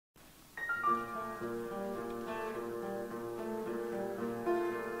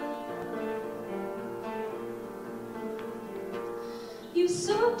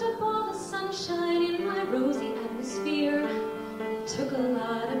soaked up all the sunshine in my rosy atmosphere. It took a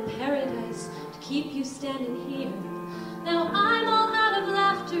lot of paradise to keep you standing here. Now I'm all out of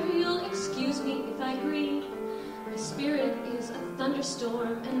laughter, you'll excuse me if I grieve. My spirit is a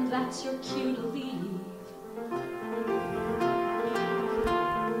thunderstorm, and that's your cue to leave.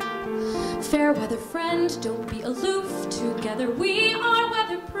 Fairweather friend, don't be aloof. Together we are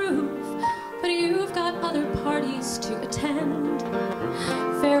weatherproof, but you've got other parties to attend.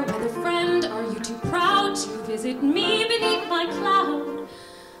 Fairweather friend, are you too proud to visit me beneath my cloud?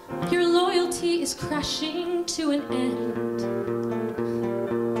 Your loyalty is crashing to an end.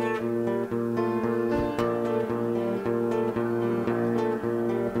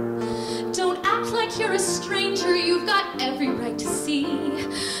 Don't act like you're a stranger, you've got every right to see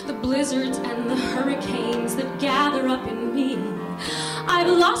the blizzards and the hurricanes that gather up in me. I've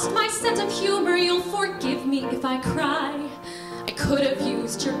lost my sense of humor, you'll forgive me if I cry. I could have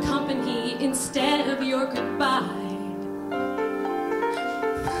used your company instead of your goodbye.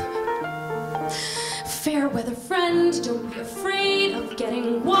 Fairweather friend, don't be afraid of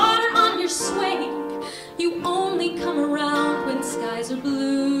getting water on your swing. You only come around when skies are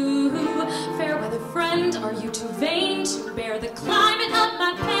blue. Fairweather friend, are you too vain to bear the climate of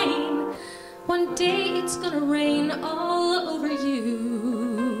my pain? One day it's gonna rain all over you.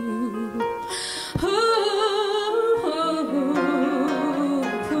 Ooh, ooh,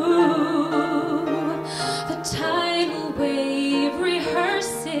 ooh. The tidal wave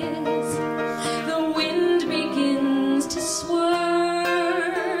rehearses. The wind begins to swirl.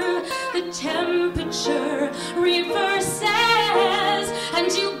 The temperature reverses,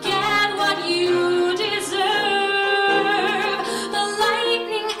 and you get what you deserve. The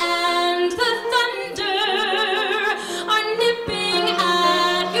lightning and the thunder are nipping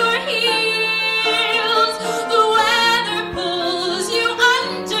at your heels. The weather pulls you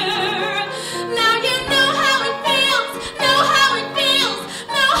under. Now you know how it feels, know how it feels,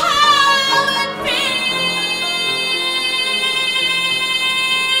 know how it feels.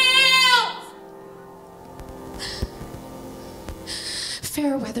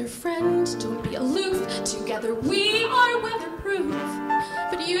 Fairweather friend, don't be aloof. Together we are weatherproof,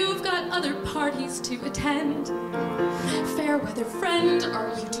 but you've got other parties to attend. Fairweather friend, are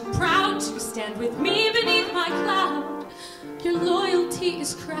you too proud to stand with me beneath my cloud? Your loyalty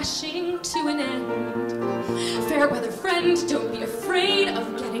is crashing to an end. Fairweather friend, don't be afraid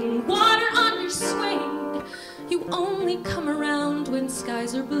of getting water on your swing. You only come around when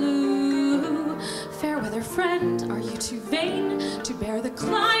skies are blue. Fairweather friend, are you too vain to bear the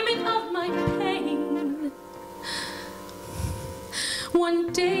climate of my pain?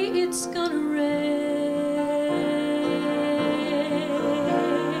 One day it's gonna rain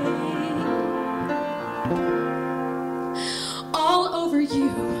all over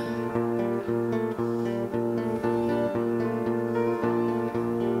you.